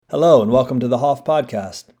Hello and welcome to the Hoff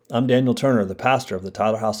Podcast. I'm Daniel Turner, the pastor of the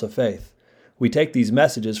Tyler House of Faith. We take these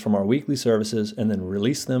messages from our weekly services and then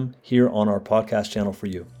release them here on our podcast channel for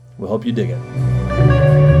you. We hope you dig it.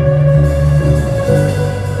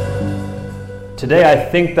 Today I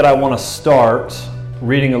think that I want to start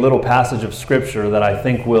reading a little passage of scripture that I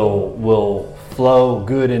think will flow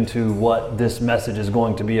good into what this message is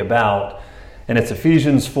going to be about. And it's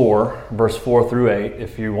Ephesians 4, verse 4 through 8.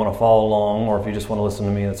 If you want to follow along or if you just want to listen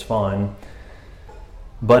to me, that's fine.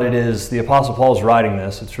 But it is the Apostle Paul's writing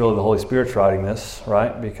this. It's really the Holy Spirit's writing this,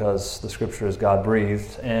 right? Because the scripture is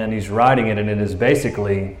God-breathed. And he's writing it, and it is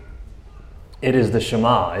basically, it is the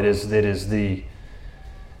Shema. It is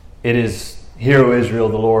Hear, O Israel,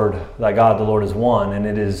 the Lord, thy God, the Lord is one. And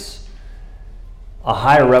it is a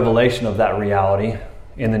higher revelation of that reality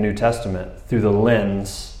in the New Testament through the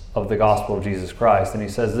lens of the gospel of Jesus Christ. And he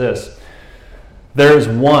says this: there is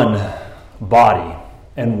one body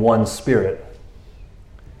and one Spirit,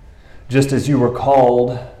 just as you were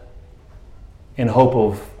called in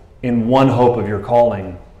one hope of your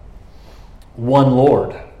calling, one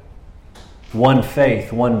Lord, one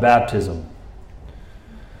faith, one baptism,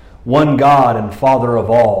 one God and Father of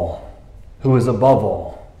all, who is above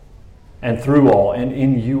all and through all and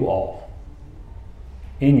in you all,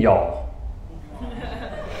 in y'all.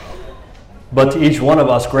 But to each one of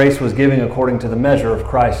us grace was given according to the measure of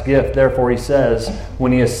Christ's gift. Therefore, he says,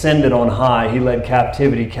 when he ascended on high, he led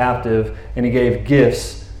captivity captive, and he gave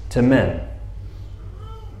gifts to men.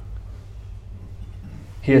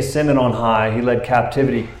 He ascended on high, he led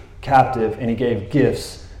captivity captive, and he gave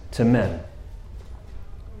gifts to men.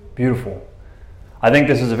 Beautiful. I think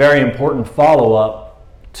this is a very important follow-up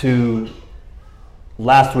to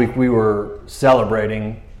last week. We were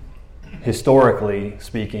celebrating, historically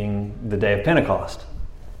speaking, the day of Pentecost,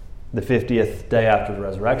 the 50th day after the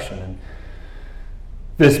resurrection. And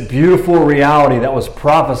this beautiful reality that was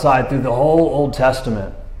prophesied through the whole Old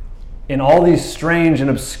Testament in all these strange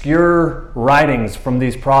and obscure writings from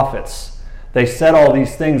these prophets. They said all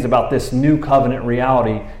these things about this new covenant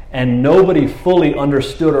reality, and nobody fully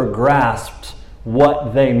understood or grasped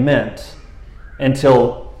what they meant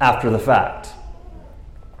until after the fact.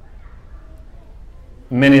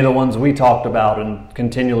 Many of the ones we talked about and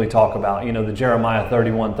continually talk about, the Jeremiah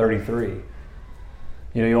 31:33.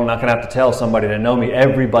 You're not going to have to tell somebody to know me.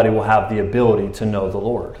 Everybody will have the ability to know the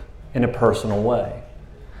Lord in a personal way.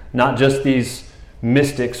 Not just these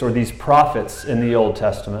mystics or these prophets in the Old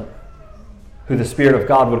Testament, who the Spirit of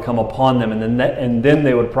God would come upon them and then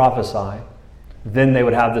they would prophesy. Then they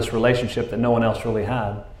would have this relationship that no one else really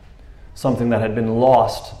had. Something that had been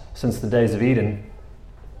lost since the days of Eden.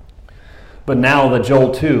 But now the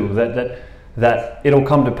Joel 2, that it'll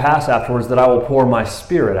come to pass afterwards that I will pour my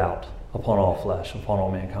Spirit out upon all flesh, upon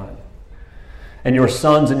all mankind. And your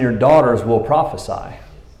sons and your daughters will prophesy.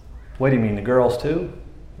 What do you mean, the girls too?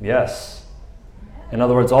 Yes. In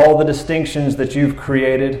other words, all the distinctions that you've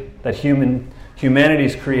created, that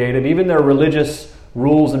humanity's created, even their religious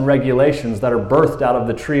rules and regulations that are birthed out of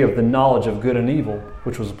the tree of the knowledge of good and evil,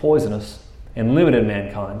 which was poisonous and limited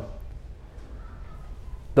mankind.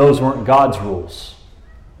 Those weren't God's rules.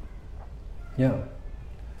 Yeah.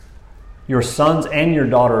 Your sons and your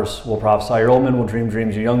daughters will prophesy. Your old men will dream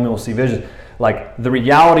dreams. Your young men will see visions. Like the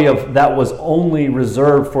reality of that was only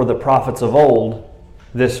reserved for the prophets of old.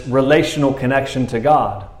 This relational connection to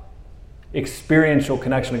God, experiential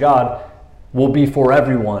connection to God, will be for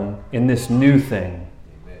everyone in this new thing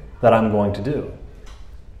that I'm going to do.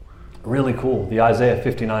 Really cool. The Isaiah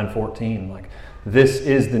 59:14, this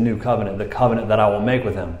is the new covenant, the covenant that I will make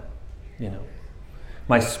with him.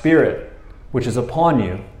 My Spirit, which is upon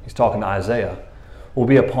you, he's talking to Isaiah, will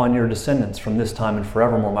be upon your descendants from this time and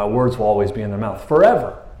forevermore. My words will always be in their mouth.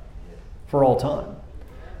 Forever. For all time.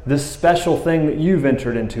 This special thing that you've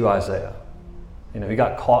entered into, Isaiah. He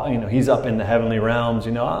got caught, he's up in the heavenly realms.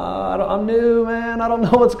 I'm new, man. I don't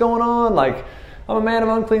know what's going on. I'm a man of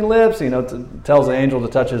unclean lips. Tells the angel to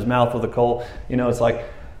touch his mouth with a coal. It's like,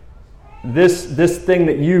 this thing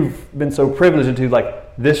that you've been so privileged into,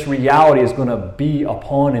 this reality is going to be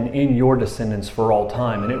upon and in your descendants for all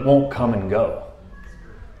time, and it won't come and go.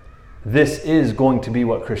 This is going to be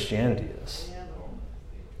what Christianity is.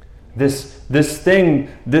 This thing,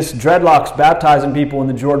 this dreadlocks baptizing people in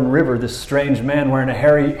the Jordan River, this strange man wearing a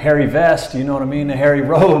hairy vest, a hairy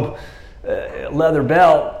robe, leather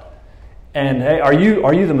belt, and hey, are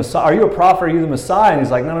you the Messiah? Are you a prophet? Are you the Messiah? And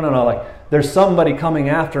he's like, no. There's somebody coming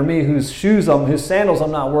after me whose sandals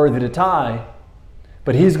I'm not worthy to tie,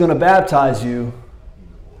 but he's going to baptize you,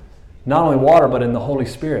 not only water, but in the Holy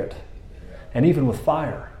Spirit, and even with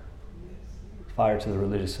fire to the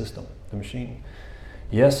religious system, the machine.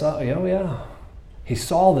 Yes, oh yeah. He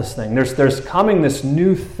saw this thing. There's coming this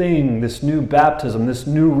new thing, this new baptism, this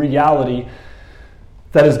new reality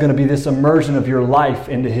that is going to be this immersion of your life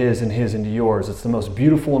into His and His into yours. It's the most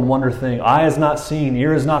beautiful and wonderful thing. Eye has not seen,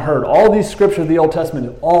 ear has not heard. All these scriptures of the Old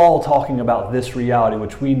Testament are all talking about this reality,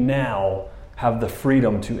 which we now have the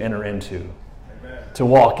freedom to enter into, to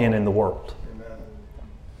walk in the world.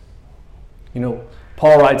 You know,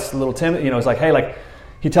 Paul writes to little Timothy, it's like, hey,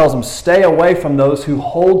 he tells him, stay away from those who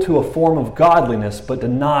hold to a form of godliness but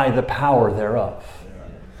deny the power thereof.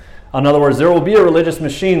 In other words, there will be a religious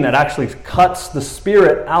machine that actually cuts the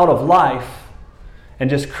spirit out of life and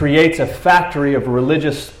just creates a factory of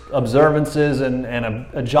religious observances and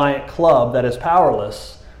a giant club that is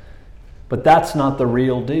powerless. But that's not the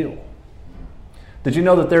real deal. Did you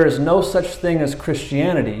know that there is no such thing as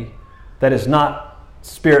Christianity that is not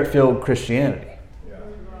Spirit-filled Christianity?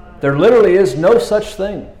 There literally is no such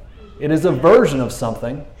thing. It is a version of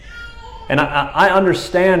something. And I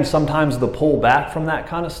understand sometimes the pull back from that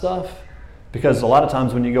kind of stuff, because a lot of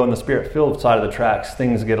times when you go in the Spirit-filled side of the tracks,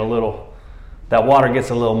 things get that water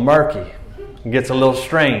gets a little murky. It gets a little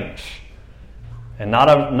strange. And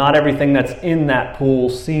not everything that's in that pool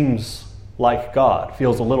seems like God.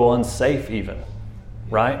 Feels a little unsafe even.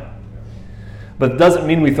 Right? But it doesn't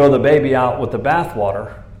mean we throw the baby out with the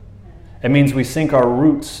bathwater. It means we sink our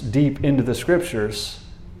roots deep into the Scriptures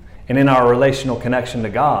and in our relational connection to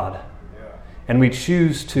God. And we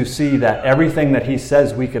choose to see that everything that He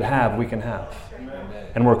says we can have.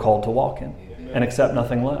 And we're called to walk in and accept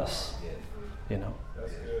nothing less.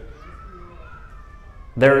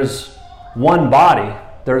 There is one body,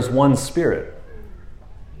 there is one Spirit.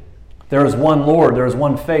 There is one Lord, there is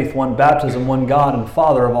one faith, one baptism, one God and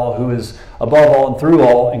Father of all, who is above all and through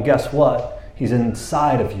all. And guess what? He's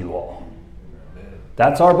inside of you all.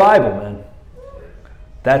 That's our Bible, man.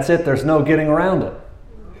 That's it. There's no getting around it.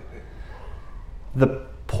 The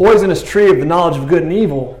poisonous tree of the knowledge of good and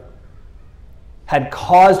evil had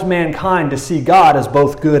caused mankind to see God as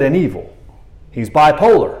both good and evil. He's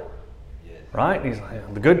bipolar, right? He's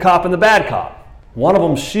the good cop and the bad cop. One of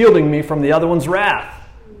them shielding me from the other one's wrath.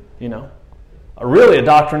 Really a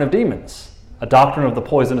doctrine of demons, a doctrine of the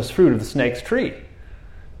poisonous fruit of the snake's tree.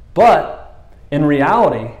 But in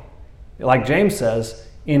reality, like James says,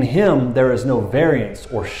 in Him there is no variance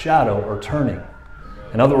or shadow or turning.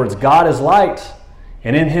 In other words, God is light,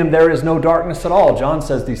 and in Him there is no darkness at all. John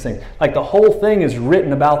says these things. Like the whole thing is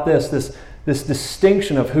written about this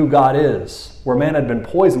distinction of who God is. Where man had been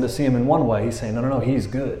poisoned to see Him in one way, He's saying, no, He's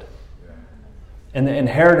good. And the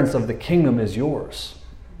inheritance of the kingdom is yours.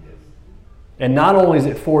 And not only is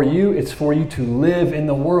it for you, it's for you to live in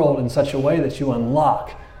the world in such a way that you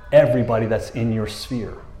unlock everybody that's in your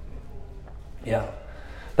sphere. Yeah.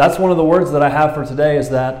 That's one of the words that I have for today, is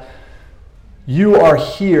that you are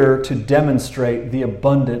here to demonstrate the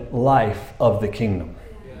abundant life of the kingdom.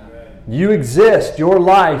 You exist. Your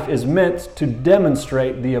life is meant to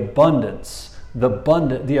demonstrate the abundance,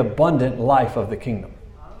 the abundant life of the kingdom.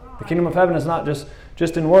 The kingdom of heaven is not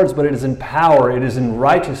just in words, but it is in power, it is in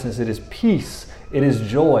righteousness, it is peace, it is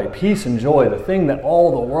joy. Peace and joy, the thing that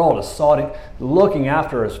all the world is looking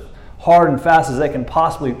after as hard and fast as they can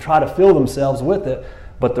possibly try to fill themselves with it.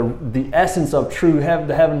 But the essence of true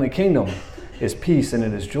the heavenly kingdom is peace and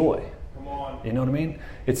it is joy. Come on. You know what I mean?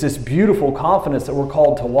 It's this beautiful confidence that we're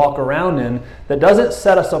called to walk around in that doesn't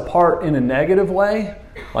set us apart in a negative way.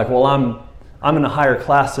 Like, well, I'm in a higher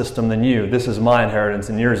class system than you. This is my inheritance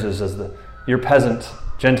and yours is your peasant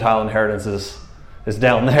Gentile inheritance is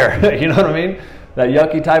down there. You know what I mean? That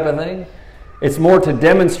yucky type of thing. It's more to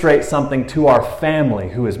demonstrate something to our family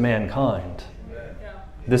who is mankind. Yeah.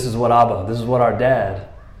 This is what our dad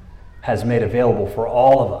has made available for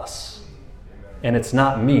all of us. And it's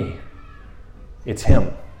not me. It's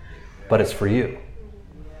Him. But it's for you.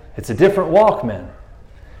 It's a different walk, man.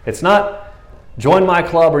 It's not join my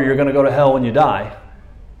club or you're going to go to hell when you die.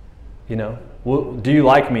 Do you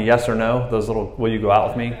like me? Yes or no? Those little, will you go out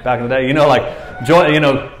with me? Back in the day,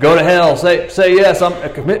 go to hell. Say yes.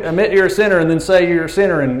 Admit you're a sinner, and then say you're a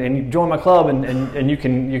sinner, and you join my club, and you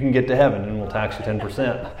can get to heaven, and we'll tax you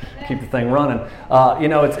 10%. Keep the thing running.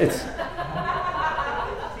 It's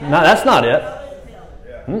no, that's not it.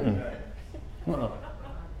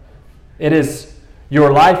 It is,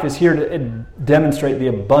 your life is here to demonstrate the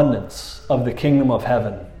abundance of the kingdom of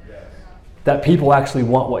heaven. That people actually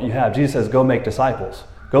want what you have. Jesus says, go make disciples.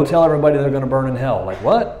 Go tell everybody they're going to burn in hell. Like,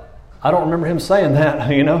 what? I don't remember him saying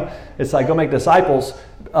that, you know. It's like, go make disciples,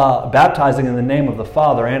 baptizing in the name of the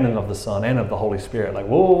Father and of the Son and of the Holy Spirit. Like,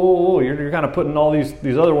 whoa, you're kind of putting all these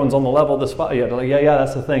other ones on the level of this Father. Yeah,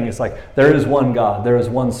 that's the thing. It's like, there is one God, there is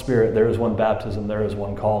one Spirit, there is one baptism, there is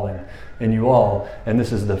one calling in you all, and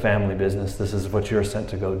this is the family business. This is what you're sent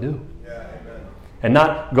to go do. Yeah, amen. And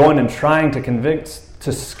not going and trying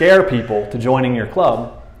to scare people to joining your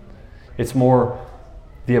club. It's more,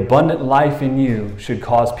 the abundant life in you should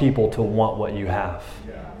cause people to want what you have.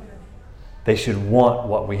 Yeah. They should want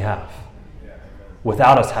what we have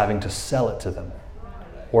without us having to sell it to them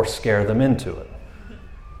or scare them into it.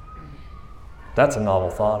 That's a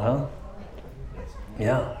novel thought, huh?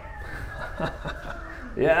 Yeah.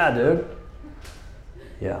 Yeah, dude.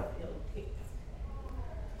 Yeah.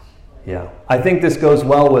 Yeah. I think this goes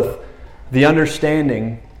well with the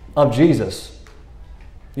understanding of Jesus.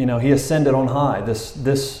 You know, he ascended on high.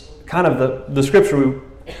 This kind of the scripture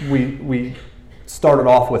we started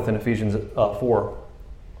off with in Ephesians 4.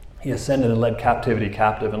 He ascended and led captivity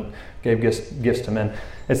captive and gave gifts to men.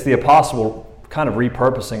 It's the apostle kind of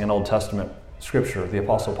repurposing an Old Testament scripture, the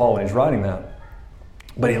Apostle Paul, when he's writing that.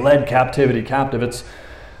 But he led captivity captive.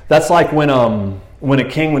 That's like when a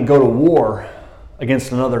king would go to war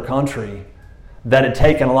against another country that had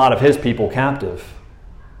taken a lot of his people captive.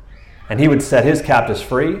 And he would set his captives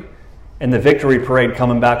free. And the victory parade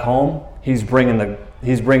coming back home, he's bringing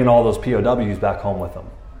all those POWs back home with him.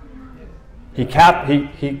 He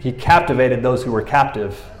captivated those who were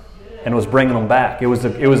captive and was bringing them back. It was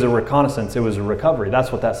a reconnaissance. It was a recovery.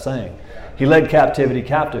 That's what that's saying. He led captivity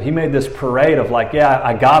captive. He made this parade of like, yeah,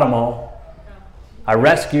 I got them all. I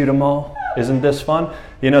rescued them all. Isn't this fun?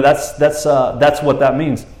 You know, that's what that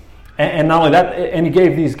means. And not only that, and he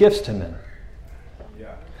gave these gifts to men.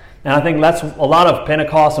 And I think that's a lot of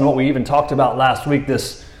Pentecost and what we even talked about last week,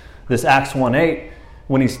 this Acts 1:8,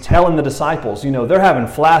 when he's telling the disciples, you know, they're having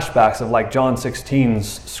flashbacks of like John 16's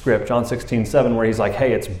script, John 16:7, where he's like,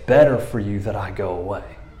 hey, it's better for you that I go away.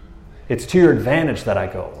 It's to your advantage that I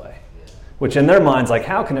go away. Which in their minds, like,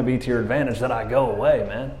 how can it be to your advantage that I go away,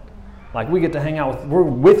 man? Like, we get to hang out we're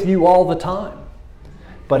with you all the time.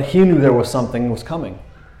 But he knew there was something was coming.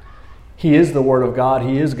 He is the Word of God.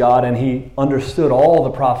 He is God, and he understood all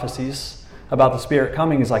the prophecies about the Spirit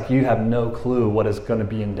coming. He's like, you have no clue what is going to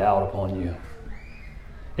be endowed upon you.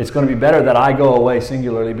 It's going to be better that I go away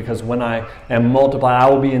singularly, because when I am multiplied, I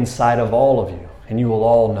will be inside of all of you, and you will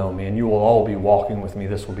all know me, and you will all be walking with me.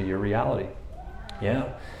 This will be your reality. Yeah.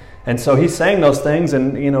 And so he's saying those things,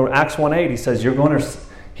 and you know, Acts 1:8, he says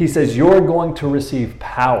you're going to receive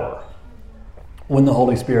power when the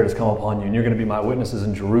Holy Spirit has come upon you, and you're going to be my witnesses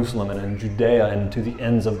in Jerusalem and in Judea and to the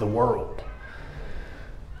ends of the world.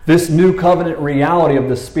 This new covenant reality of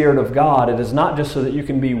the Spirit of God, it is not just so that you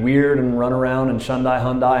can be weird and run around and shundai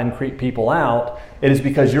hundai and creep people out. It is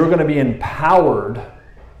because you're going to be empowered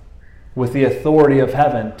with the authority of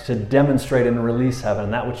heaven to demonstrate and release heaven.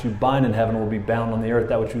 And that which you bind in heaven will be bound on the earth.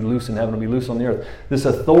 That which you loose in heaven will be loose on the earth. This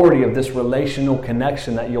authority of this relational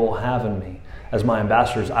connection that you'll have in me. As my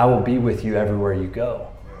ambassadors, I will be with you everywhere you go.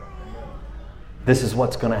 This is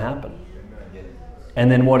what's going to happen. And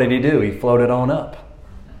then what did he do? He floated on up.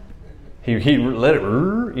 He let it,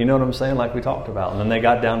 you know what I'm saying, like we talked about. And then they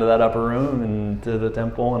got down to that upper room and to the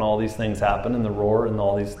temple, and all these things happened, and the roar and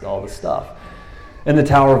all this stuff. And the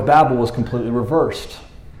Tower of Babel was completely reversed.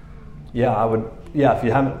 If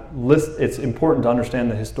you haven't listened, it's important to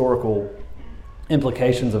understand the historical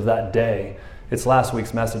implications of that day. It's last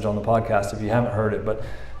week's message on the podcast if you haven't heard it, but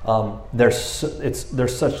there's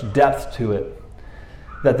such depth to it,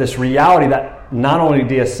 that this reality that not only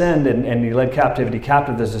did he ascend and he led captivity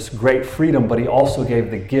captive, there's this great freedom, but he also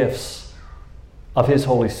gave the gifts of his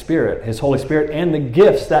Holy Spirit and the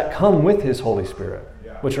gifts that come with his Holy Spirit,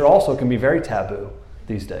 which are also can be very taboo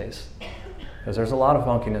these days, because there's a lot of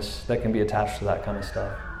funkiness that can be attached to that kind of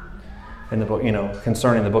stuff. In the book, you know,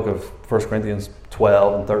 concerning the book of 1 Corinthians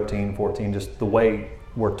 12 and 13, 14, just the way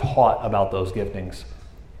we're taught about those giftings.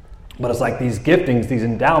 But it's like these giftings, these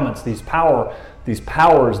endowments, these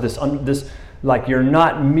powers, this like you're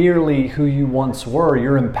not merely who you once were,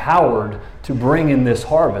 you're empowered to bring in this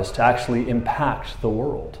harvest, to actually impact the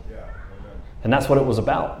world. And that's what it was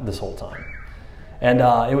about this whole time. And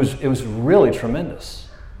it was really tremendous.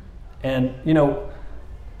 And, you know,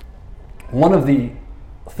 one of the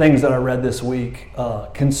things that I read this week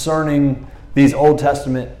concerning these Old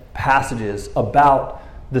Testament passages about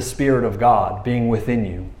the Spirit of God being within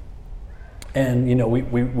you. And, you know,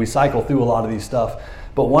 we cycle through a lot of these stuff.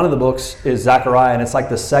 But one of the books is Zechariah, and it's like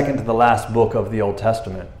the second to the last book of the Old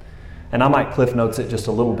Testament. And I might cliff notes it just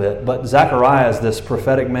a little bit. But Zechariah is this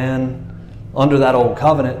prophetic man under that old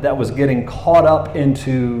covenant that was getting caught up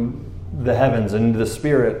into the heavens and into the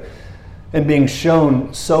Spirit and being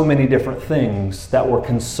shown so many different things that were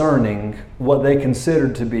concerning what they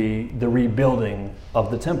considered to be the rebuilding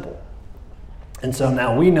of the temple. And so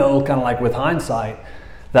now we know, kind of like with hindsight,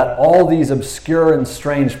 that all these obscure and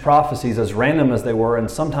strange prophecies, as random as they were and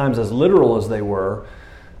sometimes as literal as they were,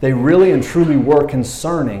 they really and truly were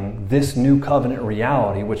concerning this new covenant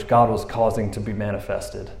reality which God was causing to be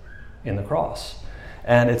manifested in the cross.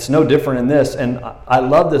 And it's no different in this. And I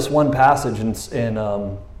love this one passage in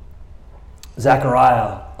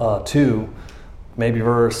Zechariah 2, maybe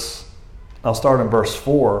I'll start in verse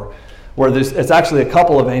 4, where it's actually a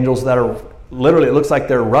couple of angels that are literally, it looks like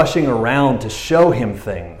they're rushing around to show him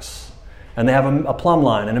things. And they have a plumb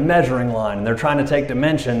line and a measuring line, and they're trying to take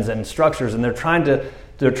dimensions and structures, and they're trying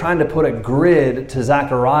to put a grid to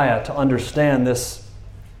Zechariah to understand this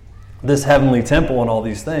heavenly temple and all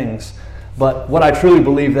these things. But what I truly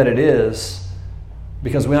believe that it is,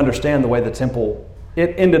 because we understand the way the temple,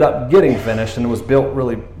 it ended up getting finished and it was built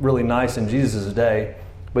really, really nice in Jesus' day.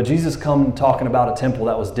 But Jesus come talking about a temple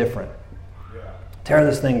that was different. Tear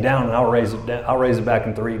this thing down and I'll raise it back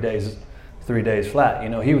in 3 days flat. You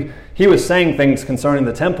know, he was saying things concerning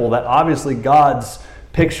the temple that obviously God's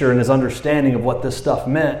picture and his understanding of what this stuff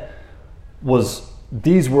meant was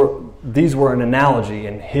these were an analogy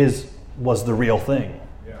and his was the real thing.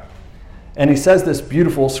 And he says this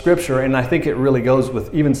beautiful scripture, and I think it really goes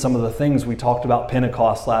with even some of the things we talked about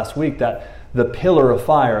Pentecost last week, that the pillar of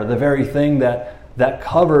fire, the very thing that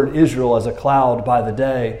covered Israel as a cloud by the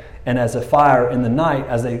day and as a fire in the night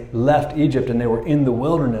as they left Egypt and they were in the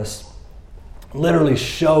wilderness, literally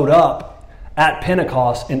showed up at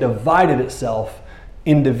Pentecost and divided itself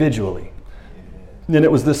individually. And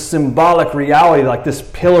it was this symbolic reality, like this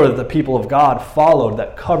pillar that the people of God followed,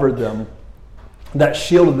 that covered them, that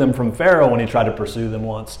shielded them from Pharaoh when he tried to pursue them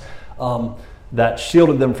once, that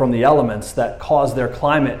shielded them from the elements, that caused their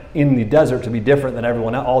climate in the desert to be different than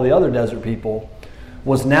everyone else, all the other desert people,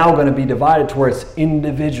 was now going to be divided to where it's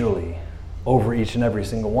individually over each and every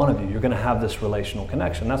single one of you. You're going to have this relational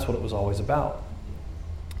connection. That's what it was always about.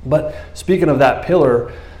 But speaking of that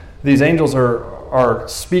pillar, these angels are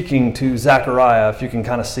speaking to Zechariah, if you can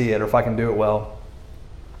kind of see it, or if I can do it well.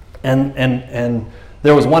 And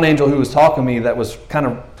there was one angel who was talking to me that was kind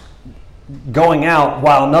of going out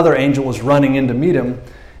while another angel was running in to meet him.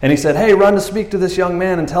 And he said, "Hey, run to speak to this young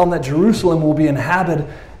man and tell him that Jerusalem will be inhabited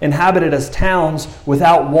as towns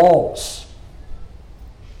without walls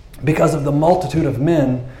because of the multitude of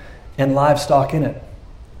men and livestock in it.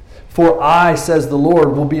 For I, says the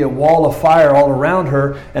Lord, will be a wall of fire all around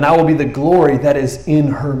her, and I will be the glory that is in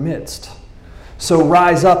her midst. So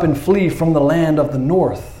rise up and flee from the land of the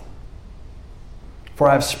north. For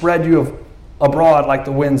I have spread you abroad like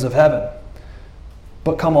the winds of heaven.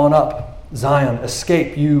 But come on up, Zion,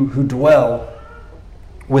 escape you who dwell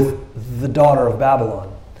with the daughter of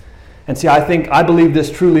Babylon." And see, I believe this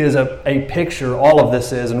truly is a picture, all of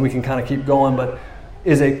this is, and we can kind of keep going, but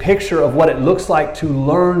is a picture of what it looks like to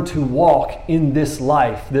learn to walk in this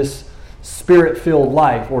life, this Spirit-filled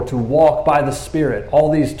life, or to walk by the Spirit. All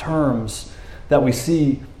these terms that we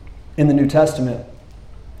see in the New Testament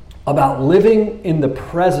about living in the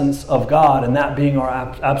presence of God, and that being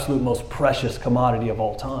our absolute most precious commodity of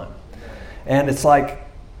all time. And it's like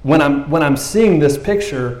when I'm seeing this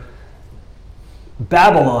picture,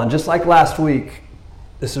 Babylon, just like last week,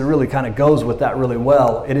 this really kind of goes with that really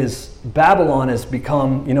well. Babylon has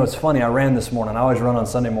become, it's funny, I ran this morning. I always run on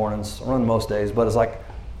Sunday mornings. I run most days, but it's like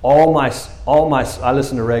I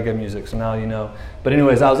listen to reggae music, so now you know. But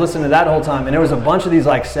anyways, I was listening to that the whole time, and there was a bunch of these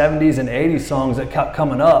like 70s and 80s songs that kept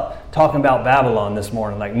coming up talking about Babylon this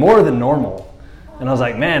morning, like more than normal. And I was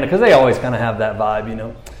like, man, because they always kind of have that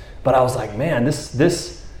vibe, But I was like, man, this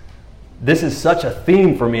is such a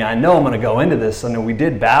theme for me. I know I'm going to go into this. I know we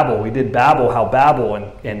did Babel, how Babel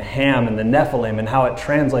and Ham and the Nephilim, and how it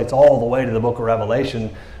translates all the way to the book of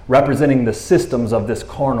Revelation, representing the systems of this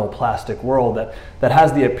carnal plastic world that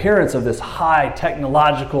has the appearance of this high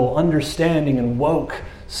technological understanding and woke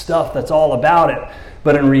stuff that's all about it.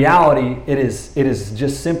 But in reality, it is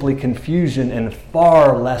just simply confusion and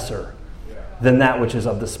far lesser than that which is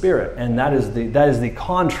of the Spirit. And that is the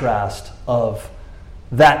contrast of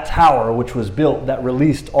that tower which was built that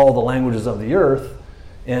released all the languages of the earth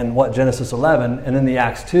in Genesis 11, and then the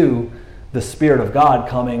Acts 2, the Spirit of God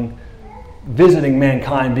coming, visiting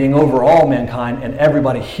mankind, being over all mankind, and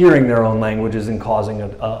everybody hearing their own languages and causing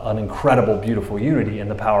an incredible, beautiful unity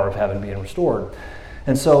and the power of heaven being restored.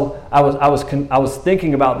 And so I was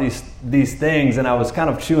thinking about these things, and I was kind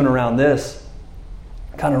of chewing around this,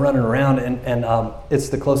 kind of running around, and it's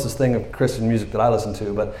the closest thing of Christian music that I listen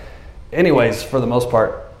to. But anyways, for the most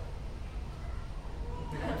part.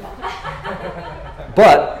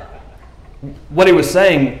 But what he was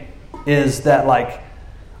saying is that, like,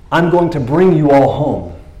 I'm going to bring you all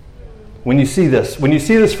home. When you see this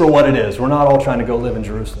for what it is, we're not all trying to go live in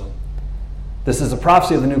Jerusalem. This is a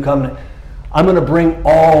prophecy of the new covenant. I'm going to bring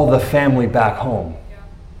all the family back home.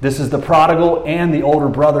 This is the prodigal and the older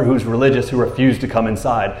brother who's religious, who refused to come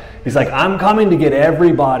inside. He's like, I'm coming to get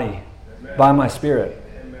everybody by my Spirit.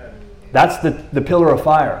 That's the pillar of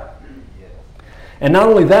fire. And not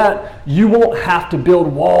only that, you won't have to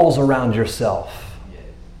build walls around yourself.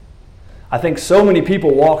 I think so many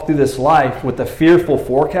people walk through this life with a fearful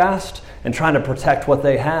forecast and trying to protect what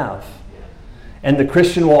they have. And the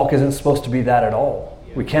Christian walk isn't supposed to be that at all.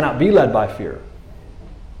 We cannot be led by fear.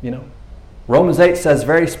 You know, Romans 8 says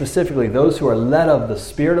very specifically, those who are led of the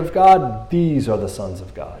Spirit of God, these are the sons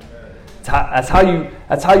of God. That's how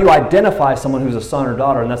you identify someone who's a son or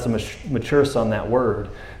daughter, and that's a mature son, that word.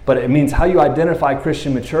 But it means how you identify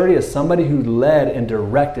Christian maturity as somebody who's led and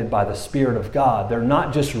directed by the Spirit of God. They're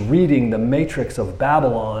not just reading the matrix of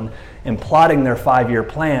Babylon and plotting their 5-year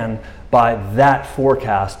plan by that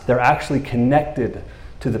forecast. They're actually connected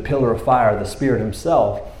to the pillar of fire, the Spirit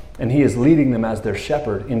himself, and he is leading them as their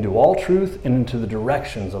shepherd into all truth and into the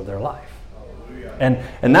directions of their life.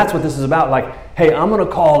 And that's what this is about. Like, hey, I'm going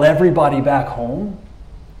to call everybody back home,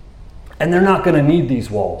 and they're not going to need these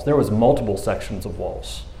walls. There was multiple sections of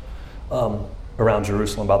walls around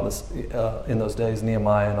Jerusalem about this in those days,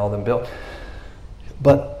 Nehemiah and all them built.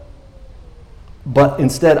 But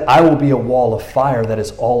instead, I will be a wall of fire that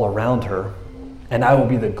is all around her, and I will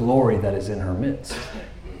be the glory that is in her midst.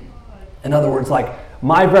 In other words, like,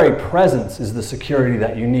 my very presence is the security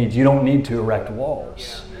that you need. You don't need to erect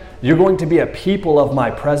walls. You're going to be a people of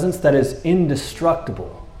my presence that is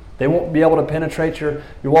indestructible. They won't be able to penetrate your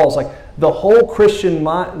walls. Like, the whole Christian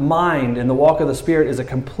mind in the walk of the Spirit is a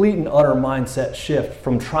complete and utter mindset shift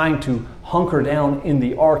from trying to hunker down in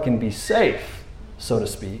the ark and be safe, so to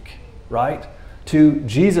speak, right? To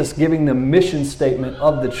Jesus giving the mission statement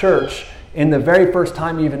of the church in the very first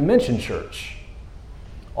time he even mentioned church.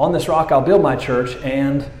 On this rock I'll build my church,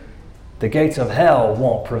 and the gates of hell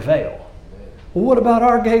won't prevail. Well, what about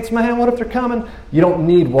our gates, man? What if they're coming? You don't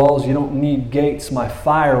need walls. You don't need gates. My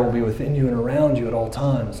fire will be within you and around you at all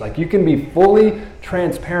times. Like, you can be fully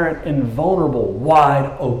transparent and vulnerable,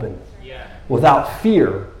 wide open, without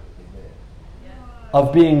fear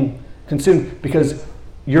of being consumed, because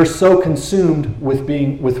you're so consumed with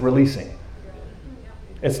releasing.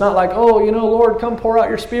 It's not like, oh, you know, Lord, come pour out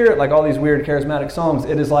your Spirit, like all these weird charismatic songs.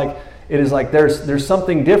 It is like there's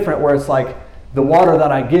something different where it's like, the water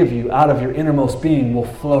that I give you out of your innermost being will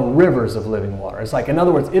flow rivers of living water. It's like, in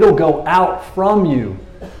other words, it'll go out from you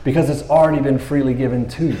because it's already been freely given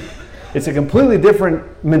to you. It's a completely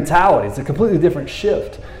different mentality. It's a completely different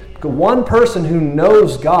shift. One person who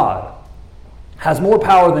knows God has more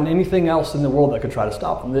power than anything else in the world that could try to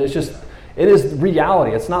stop them. It is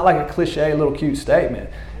reality. It's not like a cliche little cute statement.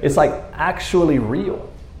 It's like actually real.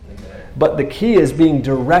 But the key is being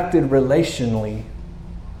directed relationally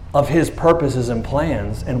of his purposes and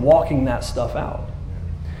plans and walking that stuff out.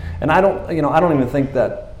 And I don't even think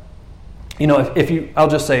that, I'll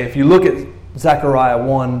just say, if you look at Zechariah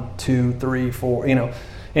 1, 2, 3, 4,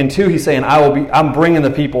 in 2 he's saying, I'm bringing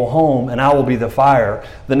the people home and I will be the fire.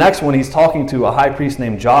 The next one he's talking to a high priest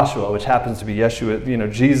named Joshua, which happens to be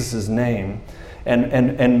Yeshua, Jesus' name,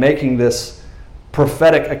 and making this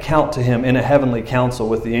prophetic account to him in a heavenly council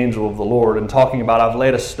with the angel of the Lord, and talking about, I've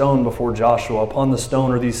laid a stone before Joshua. Upon the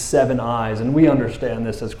stone are these 7 eyes. And we understand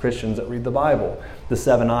this as Christians that read the Bible, the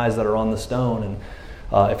 7 eyes that are on the stone. And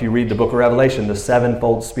if you read the book of Revelation, the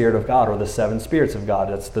 7-fold Spirit of God, or the 7 spirits of God,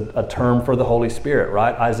 that's a term for the Holy Spirit,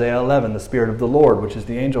 right? Isaiah 11, the Spirit of the Lord, which is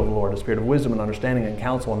the angel of the Lord, the Spirit of wisdom and understanding and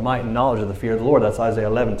counsel and might and knowledge of the fear of the Lord. That's Isaiah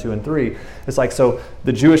 11, 2 and 3. It's like, so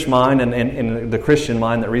the Jewish mind and the Christian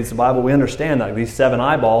mind that reads the Bible, we understand that these 7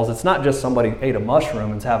 eyeballs, it's not just somebody ate a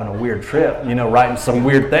mushroom and's having a weird trip, writing some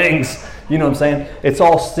weird things. You know what I'm saying? It's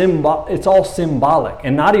all symbolic.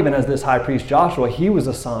 And not even as this high priest Joshua, he was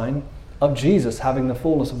a sign of Jesus having the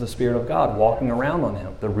fullness of the Spirit of God walking around on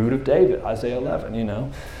him. The root of David, Isaiah 11,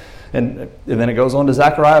 And then it goes on to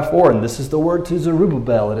Zechariah 4, and this is the word to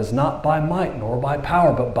Zerubbabel. It is not by might nor by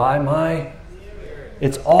power, but by my...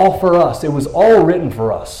 It's all for us. It was all written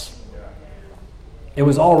for us. It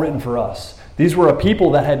was all written for us. These were a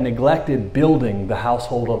people that had neglected building the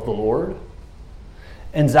household of the Lord.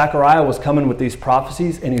 And Zechariah was coming with these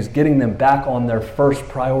prophecies, and he's getting them back on their first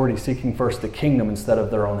priority, seeking first the kingdom instead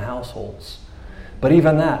of their own households. But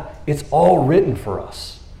even that, it's all written for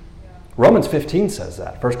us. Romans 15 says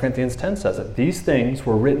that. 1 Corinthians 10 says it. These things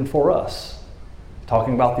were written for us.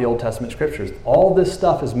 Talking about the Old Testament scriptures. All this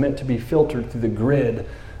stuff is meant to be filtered through the grid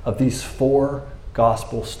of these 4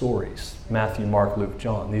 gospel stories. Matthew, Mark, Luke,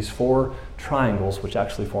 John. These 4 triangles, which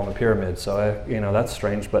actually form a pyramid. So, that's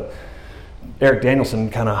strange. But Eric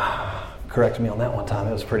Danielson kind of corrected me on that one time.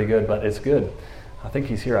 It was pretty good, but it's good. I think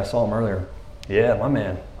he's here. I saw him earlier. Yeah, my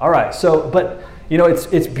man. All right. So, but,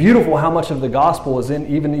 it's beautiful how much of the gospel is in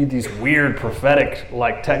even these weird prophetic,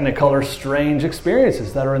 like technicolor, strange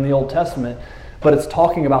experiences that are in the Old Testament. But it's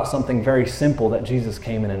talking about something very simple that Jesus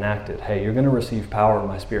came and enacted. Hey, you're going to receive power when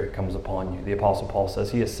my Spirit comes upon you. The Apostle Paul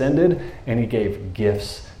says he ascended and he gave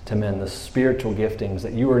gifts to men, the spiritual giftings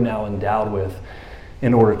that you are now endowed with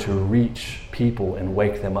in order to reach people and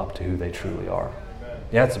wake them up to who they truly are.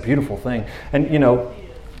 Yeah, it's a beautiful thing. And,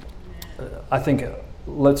 I think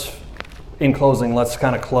in closing, let's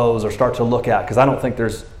kind of close or start to look at, because I don't think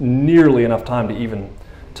there's nearly enough time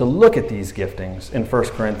to look at these giftings in 1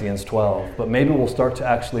 Corinthians 12. But maybe we'll start to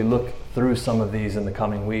actually look through some of these in the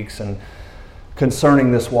coming weeks, and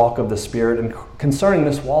concerning this walk of the Spirit and concerning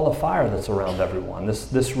this wall of fire that's around everyone.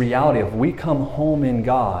 This reality of we come home in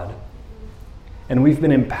God and we've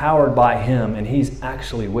been empowered by Him, and He's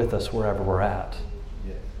actually with us wherever we're at.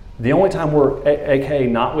 The only time we're aka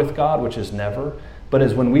not with God, which is never, but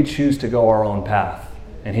is when we choose to go our own path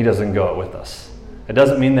and He doesn't go it with us. It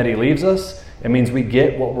doesn't mean that He leaves us. It means we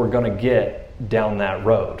get what we're going to get down that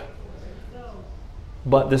road.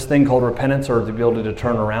 But this thing called repentance, or the ability to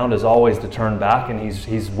turn around, is always to turn back, and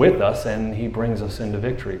He's with us, and He brings us into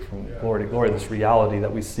victory from glory to glory, this reality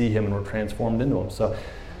that we see Him and we're transformed into Him. So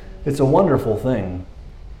it's a wonderful thing.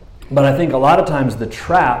 But I think a lot of times the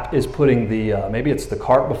trap is putting maybe it's the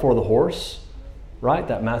cart before the horse, right?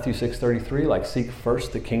 That Matthew 6:33, like seek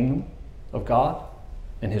first the kingdom of God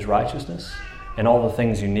and His righteousness, and all the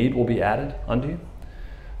things you need will be added unto you.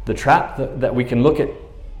 The trap that we can look at,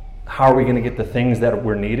 how are we going to get the things that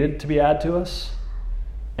were needed to be added to us,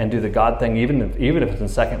 and do the God thing, even if it's in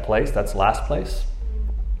second place, that's last place.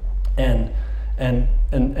 And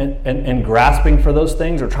grasping for those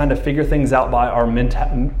things, or trying to figure things out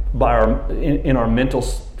in our mental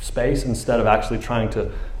space, instead of actually trying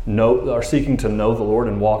to know or seeking to know the Lord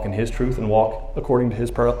and walk in His truth and walk according to His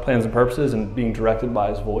plans and purposes and being directed by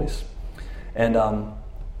His voice. And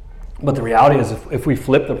but the reality is, if we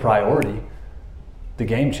flip the priority, the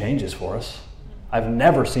game changes for us. I've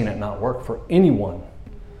never seen it not work for anyone.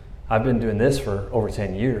 I've been doing this for over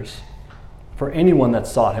 10 years. For anyone that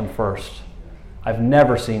sought Him first, I've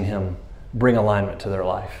never seen Him bring alignment to their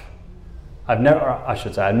life. I've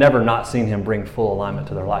never not seen Him bring full alignment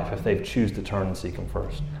to their life if they choose to turn and seek Him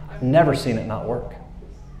first. I've never seen it not work.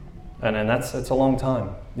 And that's a long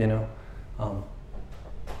time,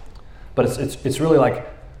 But it's really like,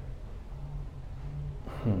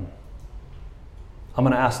 I'm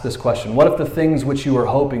going to ask this question. What if the things which you are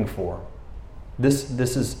hoping for, this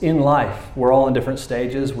is in life, we're all in different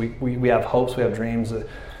stages, we have hopes, we have dreams,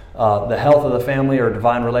 the health of the family or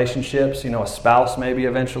divine relationships, a spouse maybe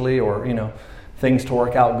eventually, or things to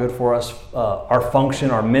work out good for us, our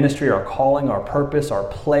function, our ministry, our calling, our purpose, our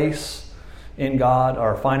place in God,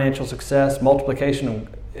 our financial success, multiplication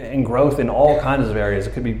and growth in all kinds of areas.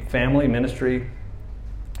 It could be family, ministry,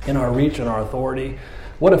 in our reach and our authority.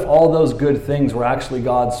 What if all those good things were actually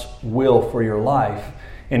God's will for your life,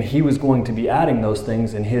 and He was going to be adding those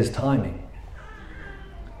things in His timing?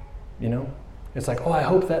 It's like, I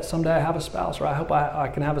hope that someday I have a spouse, or I hope I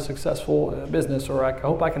can have a successful business, or I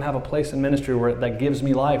hope I can have a place in ministry that gives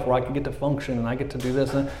me life, where I can get to function and I get to do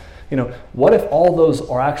this. And, what if all those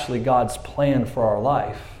are actually God's plan for our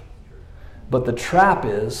life? But the trap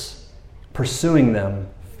is pursuing them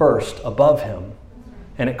first above Him,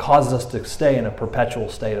 and it causes us to stay in a perpetual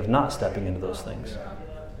state of not stepping into those things.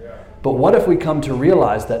 But what if we come to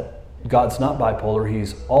realize that God's not bipolar,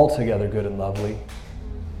 He's altogether good and lovely.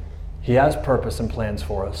 He has purpose and plans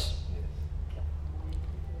for us.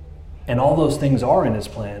 And all those things are in His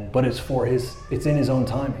plan, but it's in His own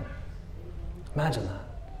timing. Imagine that.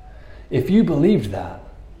 If you believed that,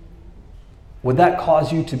 would that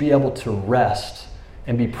cause you to be able to rest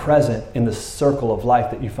and be present in the circle of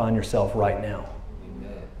life that you find yourself right now?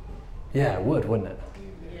 Yeah, it would, wouldn't it?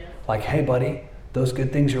 Like, hey buddy, those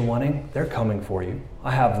good things you're wanting, they're coming for you.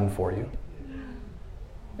 I have them for you.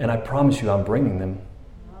 And I promise you I'm bringing them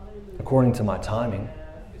according to my timing.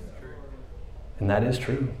 And that is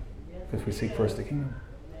true, if we seek first the kingdom.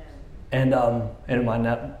 And it might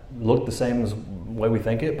not look the same as the way we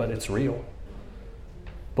think it, but it's real.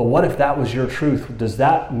 But what if that was your truth? Does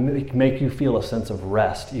that make you feel a sense of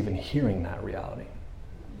rest, even hearing that reality?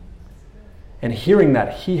 And hearing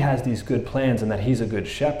that he has these good plans and that he's a good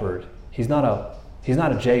shepherd. He's not a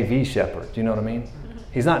JV shepherd. Do you know what I mean?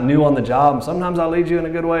 He's not new on the job. Sometimes I'll lead you in a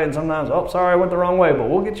good way, and sometimes, oh, sorry, I went the wrong way, but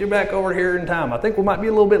we'll get you back over here in time. I think we might be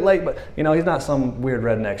a little bit late, but, he's not some weird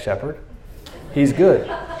redneck shepherd. He's good,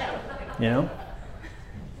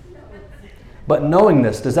 But knowing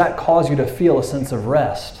this, does that cause you to feel a sense of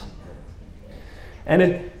rest?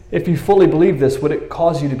 And if you fully believe this, would it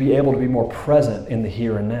cause you to be able to be more present in the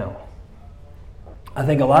here and now? I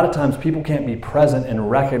think a lot of times people can't be present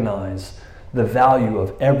and recognize the value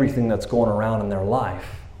of everything that's going around in their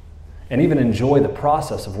life and even enjoy the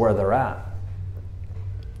process of where they're at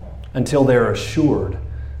until they're assured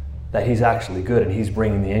that he's actually good and he's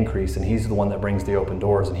bringing the increase and he's the one that brings the open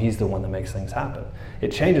doors and he's the one that makes things happen.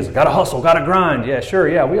 It changes. Got to hustle, got to grind. Yeah, sure.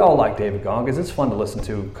 Yeah, we all like David Goggins. It's fun to listen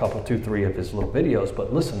to two, three of his little videos.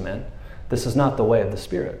 But listen, man, this is not the way of the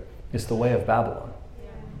Spirit. It's the way of Babylon.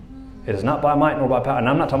 It is not by might nor by power. And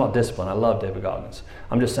I'm not talking about discipline. I love David Goggins.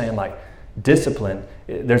 I'm just saying, like, discipline.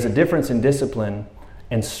 There's a difference in discipline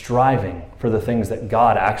and striving for the things that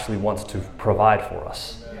God actually wants to provide for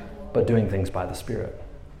us, but doing things by the Spirit.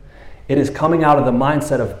 It is coming out of the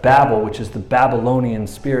mindset of Babel, which is the Babylonian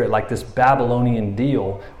spirit, like this Babylonian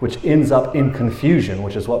deal, which ends up in confusion,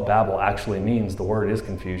 which is what Babel actually means. The word is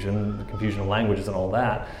confusion, the confusion of languages and all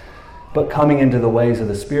that. But coming into the ways of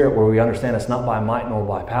the Spirit where we understand it's not by might nor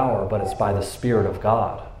by power, but it's by the Spirit of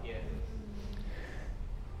God.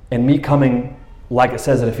 And me coming, like it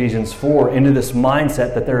says in Ephesians 4, into this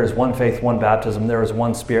mindset that there is one faith, one baptism, there is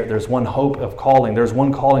one Spirit, there's one hope of calling, there's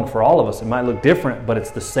one calling for all of us. It might look different, but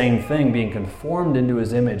it's the same thing, being conformed into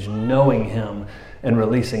His image, knowing Him, and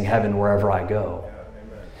releasing heaven wherever I go.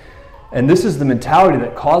 And this is the mentality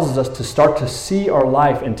that causes us to start to see our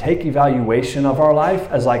life and take evaluation of our life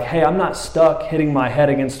as like, hey, I'm not stuck hitting my head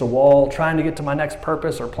against a wall, trying to get to my next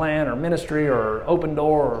purpose or plan or ministry or open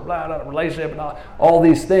door or blah, blah, relationship and all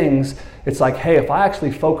these things. It's like, hey, if I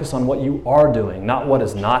actually focus on what you are doing, not what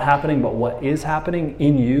is not happening, but what is happening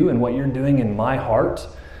in you and what you're doing in my heart,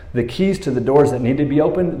 the keys to the doors that need to be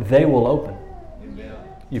opened, they will open.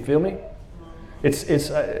 You feel me? It's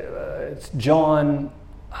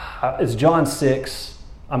John 6.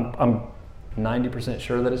 I'm 90%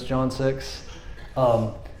 sure that it's John 6.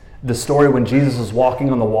 The story when Jesus is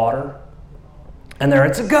walking on the water, and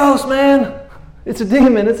it's a ghost, man. It's a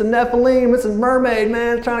demon. It's a Nephilim. It's a mermaid,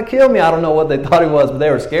 man. It's trying to kill me. I don't know what they thought he was, but they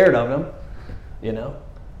were scared of him,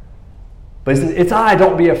 But it's I,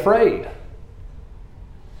 don't be afraid.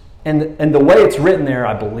 And the way it's written there,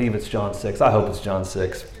 I believe it's John 6. I hope it's John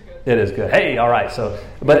 6. It is good. Hey, all right. So,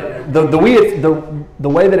 but the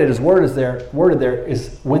way that it is worded there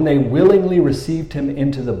is when they willingly received him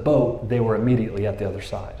into the boat, they were immediately at the other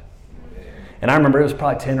side. And I remember it was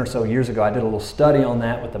probably 10 or so years ago. I did a little study on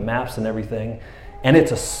that with the maps and everything, and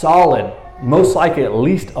it's a solid, most likely at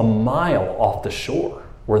least a mile off the shore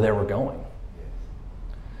where they were going.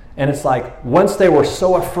 And it's like once they were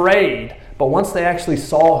so afraid. But once they actually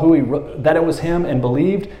saw that it was him and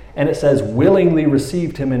believed, and it says willingly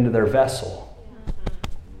received him into their vessel.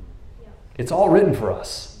 It's all written for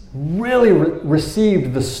us. Really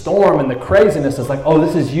received the storm and the craziness. It's like, oh,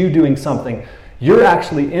 this is you doing something. You're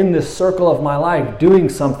actually in this circle of my life doing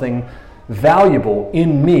something valuable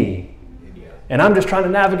in me. And I'm just trying to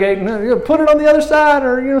navigate and put it on the other side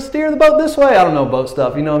or steer the boat this way. I don't know boat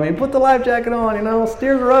stuff, Put the life jacket on,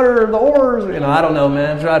 steer the rudder, the oars. I don't know,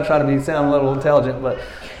 man. Try to sound a little intelligent, but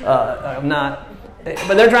I'm not.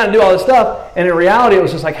 But they're trying to do all this stuff, and in reality, it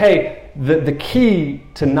was just like, hey, the key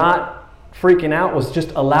to not freaking out was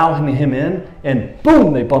just allowing him in, and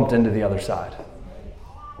boom, they bumped into the other side,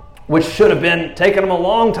 which should have been taking them a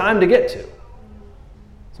long time to get to.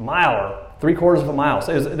 It's a mile or 3/4 of a mile.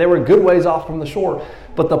 So they were a good ways off from the shore.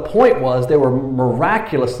 But the point was they were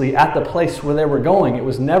miraculously at the place where they were going. It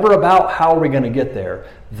was never about how are we going to get there.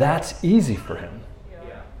 That's easy for him.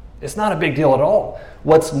 It's not a big deal at all.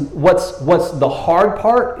 What's the hard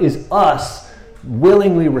part is us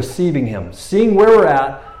willingly receiving him. Seeing where we're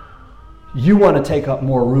at, you want to take up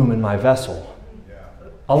more room in my vessel.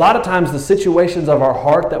 A lot of times the situations of our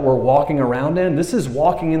heart that we're walking around in, this is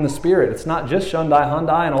walking in the Spirit. It's not just Shundai,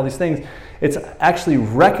 Hyundai, and all these things. It's actually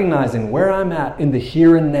recognizing where I'm at in the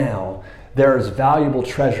here and now. There is valuable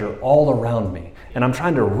treasure all around me. And I'm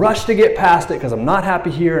trying to rush to get past it because I'm not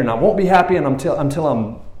happy here and I won't be happy until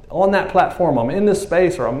I'm on that platform. I'm in this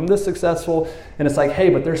space or I'm this successful. And it's like, hey,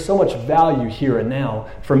 but there's so much value here and now.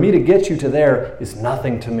 For me to get you to there is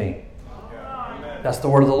nothing to me. That's the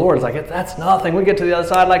word of the Lord. It's like, that's nothing. We get to the other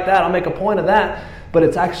side like that. I'll make a point of that. but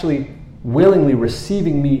it's actually willingly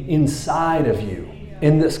receiving me inside of you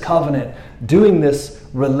in this covenant, doing this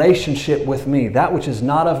relationship with me. That which is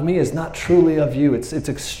not of me is not truly of you. It's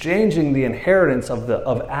exchanging the inheritance of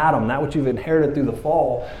Adam, that which you've inherited through the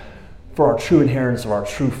fall, for our true inheritance of our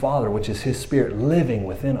true Father, which is His Spirit living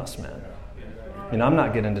within us, man. I'm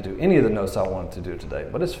not getting to do any of the notes I wanted to do today,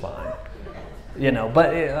 but it's fine. We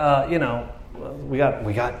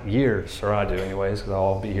got years, or I do anyways, because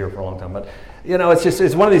I'll be here for a long time. But,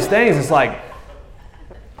 it's one of these things. It's like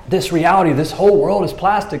this reality, this whole world is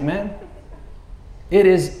plastic, man. It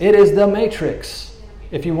is the Matrix,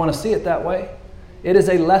 if you want to see it that way. It is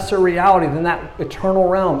a lesser reality than that eternal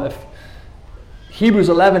realm. If Hebrews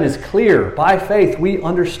 11 is clear, by faith we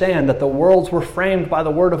understand that the worlds were framed by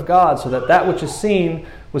the Word of God, so that which is seen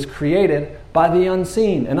was created by the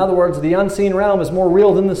unseen. In other words, the unseen realm is more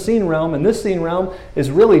real than the seen realm, and this seen realm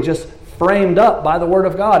is really just framed up by the Word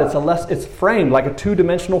of God. It's framed like a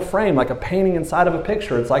two-dimensional frame, like a painting inside of a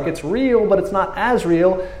picture. It's like it's real, but it's not as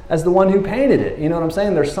real as the one who painted it. You know what I'm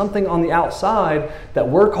saying? There's something on the outside that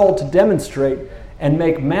we're called to demonstrate and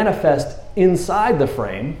make manifest inside the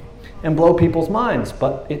frame and blow people's minds.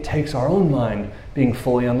 But it takes our own mind being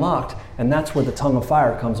fully unlocked, and that's where the tongue of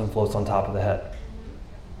fire comes and floats on top of the head.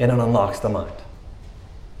 And it unlocks the mind.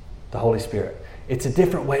 The Holy Spirit. It's a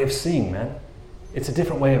different way of seeing, man. It's a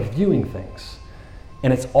different way of viewing things.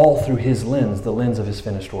 And it's all through His lens, the lens of His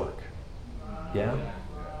finished work. Yeah?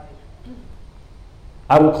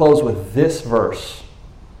 I will close with this verse.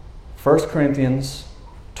 1 Corinthians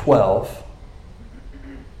 12,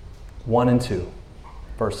 1 and 2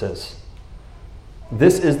 verses.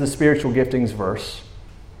 This is the spiritual giftings verse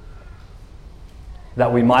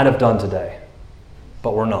that we might have done today,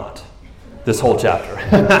 but we're not. This whole chapter.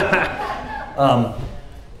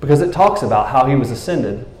 Because it talks about how He was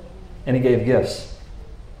ascended and He gave gifts.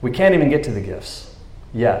 We can't even get to the gifts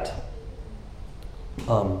yet.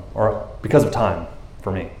 Or because of time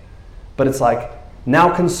for me. But it's like,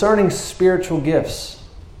 now concerning spiritual gifts,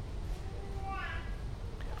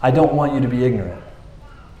 I don't want you to be ignorant.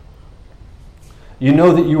 You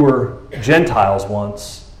know that you were Gentiles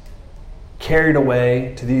once, carried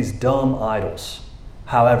away to these dumb idols,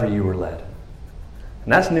 however you were led.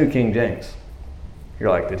 And that's New King James. You're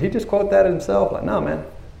like, did he just quote that himself? Like, no, man.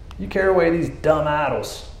 You carry away these dumb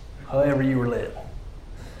idols, however you were led.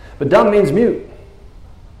 But dumb means mute.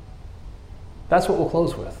 That's what we'll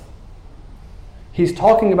close with. He's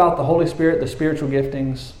talking about the Holy Spirit, the spiritual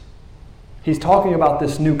giftings. He's talking about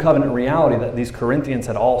this new covenant reality that these Corinthians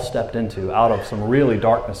had all stepped into out of some really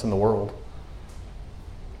darkness in the world.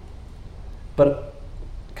 But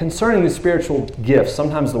concerning the spiritual gifts,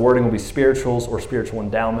 sometimes the wording will be spirituals or spiritual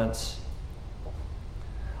endowments.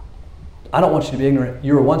 I don't want you to be ignorant.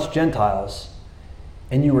 You were once Gentiles,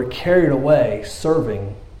 and you were carried away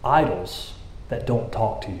serving idols that don't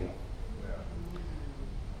talk to you.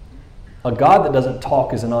 A God that doesn't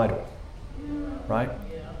talk is an idol, right?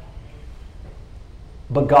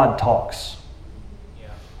 But God talks.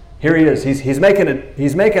 Here He is. He's making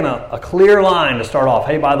a clear line to start off.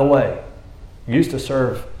 Hey, by the way, you used to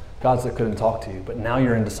serve gods that couldn't talk to you, but now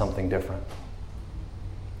you're into something different,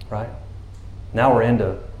 right? Now we're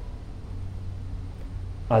into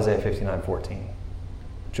Isaiah 59:14,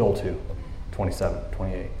 Joel 2:27,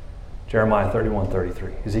 28, Jeremiah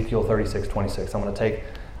 31:33, Ezekiel 36:26. I'm going to take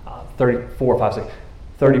 34, 5, 6,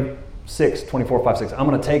 36, 24, 5, 6. I'm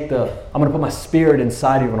going to put my spirit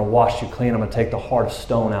inside you. I'm going to wash you clean. I'm going to take the heart of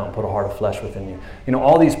stone out and put a heart of flesh within you. You know,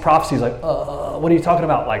 all these prophecies, like, what are you talking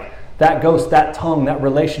about? Like, that ghost, that tongue, that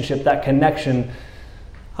relationship, that connection.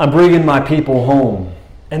 I'm bringing my people home,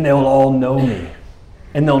 and they'll all know me.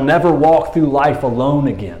 And they'll never walk through life alone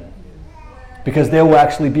again, because they will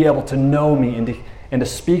actually be able to know me and to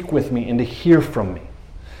speak with me and to hear from me.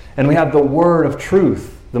 And we have the word of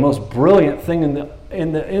truth, the most brilliant thing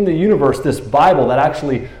in the universe, this Bible, that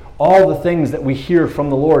actually all the things that we hear from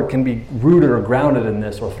the Lord can be rooted or grounded in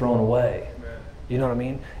this or thrown away. You know what I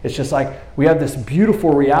mean? It's just like we have this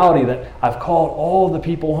beautiful reality that I've called all the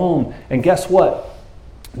people home. And guess what?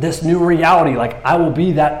 This new reality, like, I will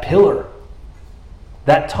be that pillar.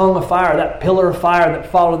 That tongue of fire, that pillar of fire that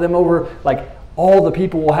followed them over, like, all the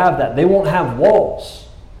people will have that. They won't have walls.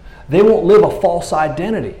 They won't live a false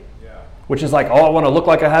identity, which is like, oh, I want to look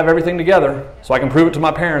like I have everything together so I can prove it to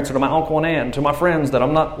my parents or to my uncle and aunt and to my friends that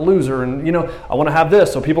I'm not a loser. And, you know, I want to have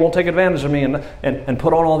this so people don't take advantage of me and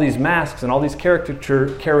put on all these masks and all these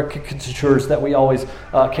caricatures that we always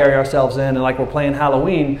carry ourselves in. And like we're playing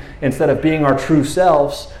Halloween instead of being our true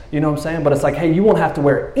selves. You know what I'm saying? But it's like, hey, you won't have to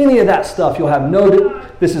wear any of that stuff. You'll have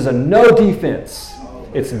this is a no defense.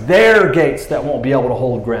 It's their gates that won't be able to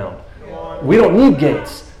hold ground. We don't need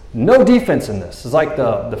gates. No defense in this. It's like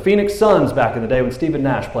the Phoenix Suns back in the day when Stephen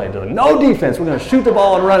Nash played. They're like, no defense. We're going to shoot the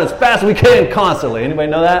ball and run as fast as we can constantly.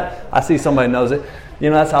 Anybody know that? I see somebody knows it.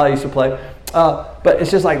 That's how I used to play. But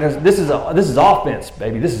it's just like this is offense,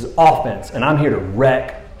 baby. This is offense. And I'm here to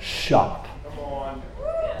wreck shop.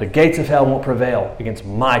 The gates of hell won't prevail against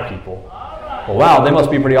my people. Well, wow, they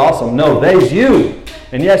must be pretty awesome. No, they's you.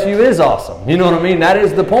 And yes, you is awesome. You know what I mean? That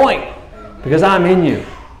is the point. Because I'm in you.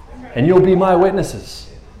 And you'll be my witnesses.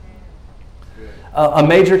 A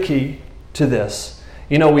major key to this,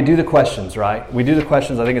 we do the questions, right? We do the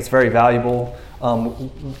questions. I think it's very valuable.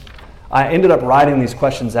 I ended up writing these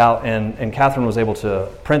questions out, and Catherine was able to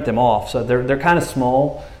print them off. So they're kind of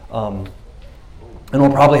small, and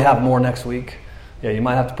we'll probably have more next week. Yeah, you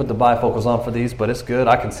might have to put the bifocals on for these, but it's good.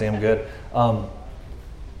 I can see them good.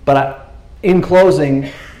 In closing,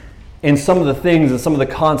 in some of the things and some of the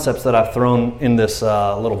concepts that I've thrown in this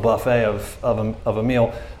little buffet of a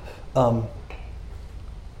meal,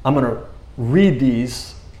 I'm going to read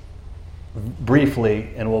these briefly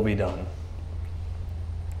and we'll be done.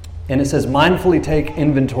 And it says, mindfully take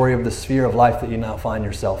inventory of the sphere of life that you now find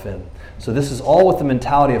yourself in. So this is all with the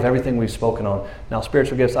mentality of everything we've spoken on. Now,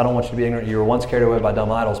 spiritual gifts, I don't want you to be ignorant. You were once carried away by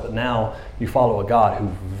dumb idols, but now you follow a God who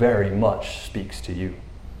very much speaks to you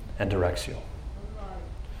and directs you.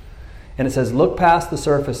 And it says, look past the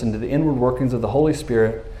surface into the inward workings of the Holy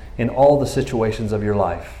Spirit in all the situations of your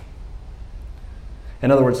life. In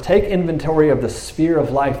other words, take inventory of the sphere of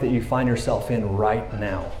life that you find yourself in right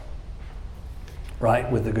now.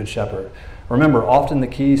 Right? With the Good Shepherd. Remember, often the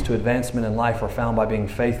keys to advancement in life are found by being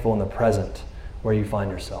faithful in the present where you find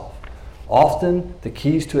yourself. Often the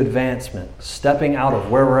keys to advancement, stepping out of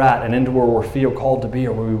where we're at and into where we feel called to be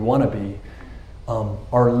or where we want to be,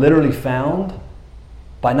 are literally found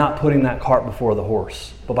by not putting that cart before the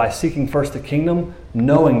horse, but by seeking first the kingdom,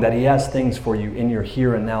 knowing that He has things for you in your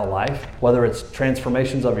here and now life, whether it's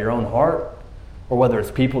transformations of your own heart, or whether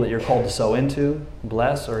it's people that you're called to sow into,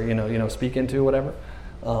 bless, or speak into, whatever.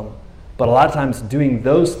 But a lot of times doing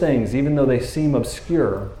those things, even though they seem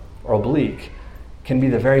obscure or oblique, can be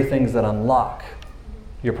the very things that unlock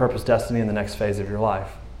your purpose, destiny, in the next phase of your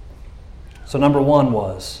life. So number one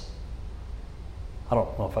was, I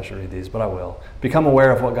don't know if I should read these, but I will. Become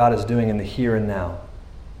aware of what God is doing in the here and now.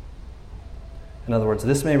 In other words,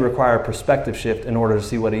 this may require a perspective shift in order to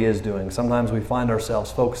see what He is doing. Sometimes we find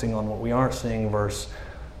ourselves focusing on what we aren't seeing versus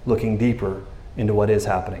looking deeper into what is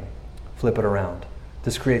happening. Flip it around.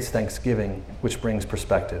 This creates thanksgiving, which brings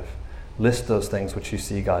perspective. List those things which you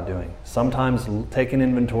see God doing. Sometimes take an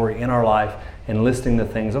inventory in our life and listing the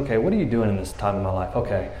things. Okay, what are you doing in this time of my life?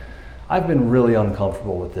 Okay, I've been really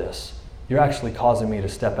uncomfortable with this. You're actually causing me to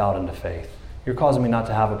step out into faith. You're causing me not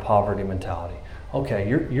to have a poverty mentality. Okay,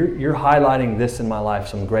 you're highlighting this in my life,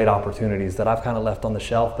 some great opportunities that I've kind of left on the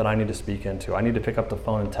shelf that I need to speak into. I need to pick up the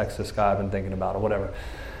phone and text this guy I've been thinking about or whatever.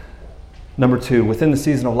 Number two, within the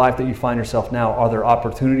season of life that you find yourself now, are there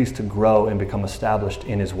opportunities to grow and become established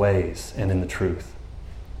in His ways and in the truth?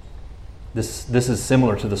 This is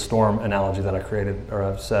similar to the storm analogy that I created or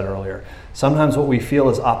I've said earlier. Sometimes what we feel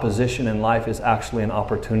as opposition in life is actually an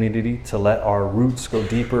opportunity to let our roots go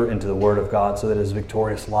deeper into the Word of God so that His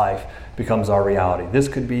victorious life becomes our reality. This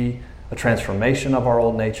could be a transformation of our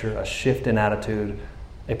old nature, a shift in attitude,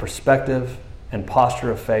 a perspective and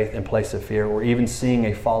posture of faith in place of fear, or even seeing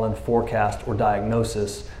a fallen forecast or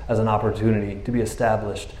diagnosis as an opportunity to be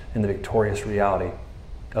established in the victorious reality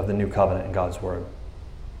of the new covenant in God's Word.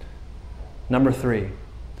 Number three,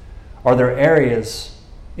 are there areas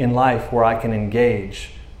in life where I can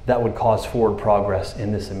engage that would cause forward progress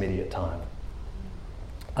in this immediate time?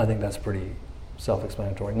 I think that's pretty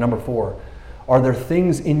self-explanatory. Number four, are there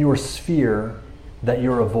things in your sphere that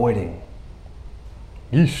you're avoiding?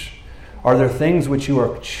 Yeesh. Are there things which you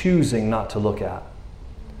are choosing not to look at?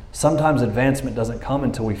 Sometimes advancement doesn't come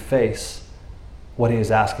until we face what He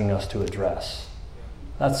is asking us to address.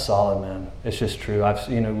 That's solid, man. It's just true.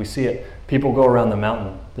 We see it. People go around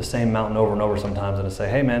the same mountain over and over sometimes, and they say,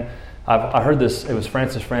 "Hey, man, I heard this." It was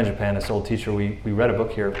Francis Frangipane, this old teacher. We read a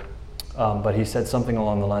book here, but he said something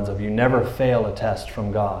along the lines of, "You never fail a test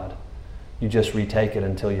from God. You just retake it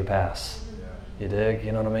until you pass." You dig?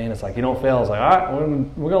 You know what I mean? It's like you don't fail. It's like, all right,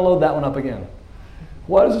 we're gonna load that one up again.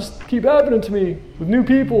 Why does this keep happening to me with new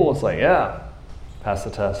people? It's like, yeah, pass the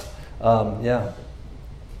test. Yeah.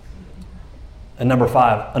 And number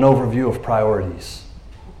five, an overview of priorities.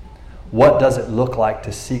 What does it look like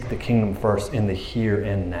to seek the kingdom first in the here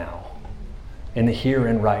and now? In the here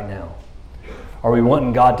and right now. Are we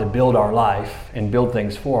wanting God to build our life and build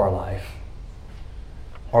things for our life?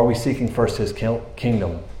 Are we seeking first His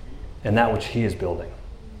kingdom and that which He is building?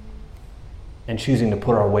 and choosing to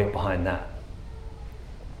put our weight behind that.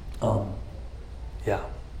 Yeah.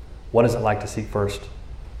 What is it like to seek first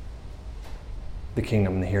the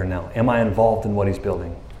kingdom in the here and now? Am I involved in what he's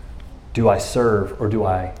building? Do I serve or do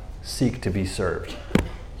I seek to be served?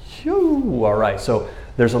 Phew. All right, so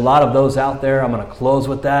there's a lot of those out there. I'm going to close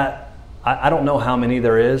with that. I don't know how many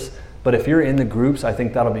there is, but if you're in the groups, I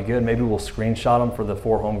think that'll be good. Maybe we'll screenshot them for the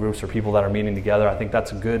 4 home groups or people that are meeting together. I think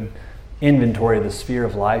that's a good inventory of the sphere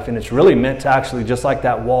of life, and it's really meant to actually, just like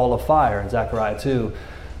that wall of fire in Zechariah 2,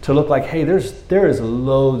 to look like, hey, there is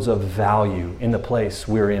loads of value in the place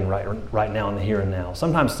we're in right now in the here and now.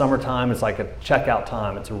 Sometimes summertime, it's like a checkout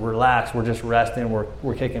time. It's a relax. We're just resting.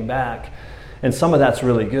 We're kicking back. And some of that's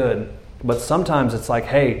really good. But sometimes it's like,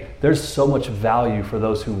 hey, there's so much value for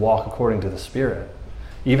those who walk according to the Spirit.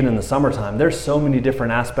 Even in the summertime, there's so many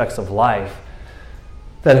different aspects of life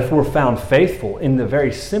that if we're found faithful in the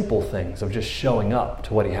very simple things of just showing up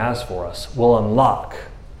to what he has for us, will unlock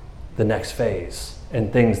the next phase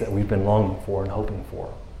and things that we've been longing for and hoping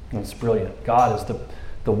for. And it's brilliant. God is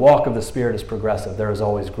the walk of the Spirit is progressive. There is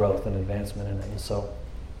always growth and advancement in it. And so,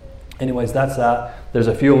 anyways, that's that. There's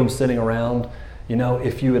a few of them sitting around. You know,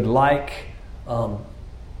 if you would like,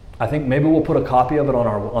 I think maybe we'll put a copy of it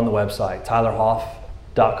on the website,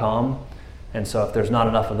 tylerhoff.com. And so if there's not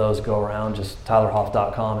enough of those go around, just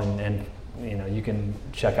tylerhoff.com and you know, you can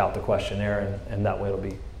check out the questionnaire, and that way it'll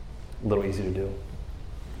be a little easy to do.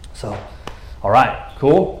 So, all right,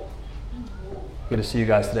 cool? Good to see you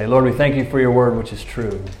guys today. Lord, we thank you for your word, which is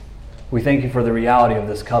true. We thank you for the reality of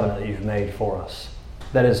this covenant that you've made for us,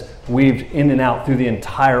 that is weaved in and out through the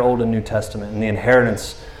entire Old and New Testament, and the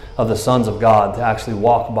inheritance of the sons of God to actually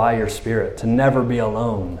walk by your Spirit, to never be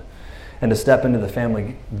alone, and to step into the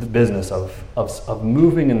family business of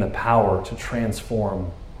moving in the power to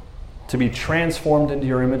transform, to be transformed into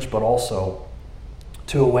your image, but also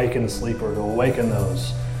to awaken the sleeper, to awaken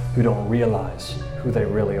those who don't realize who they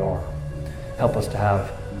really are. Help us to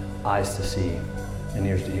have eyes to see and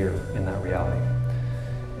ears to hear in that reality.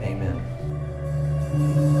 Amen.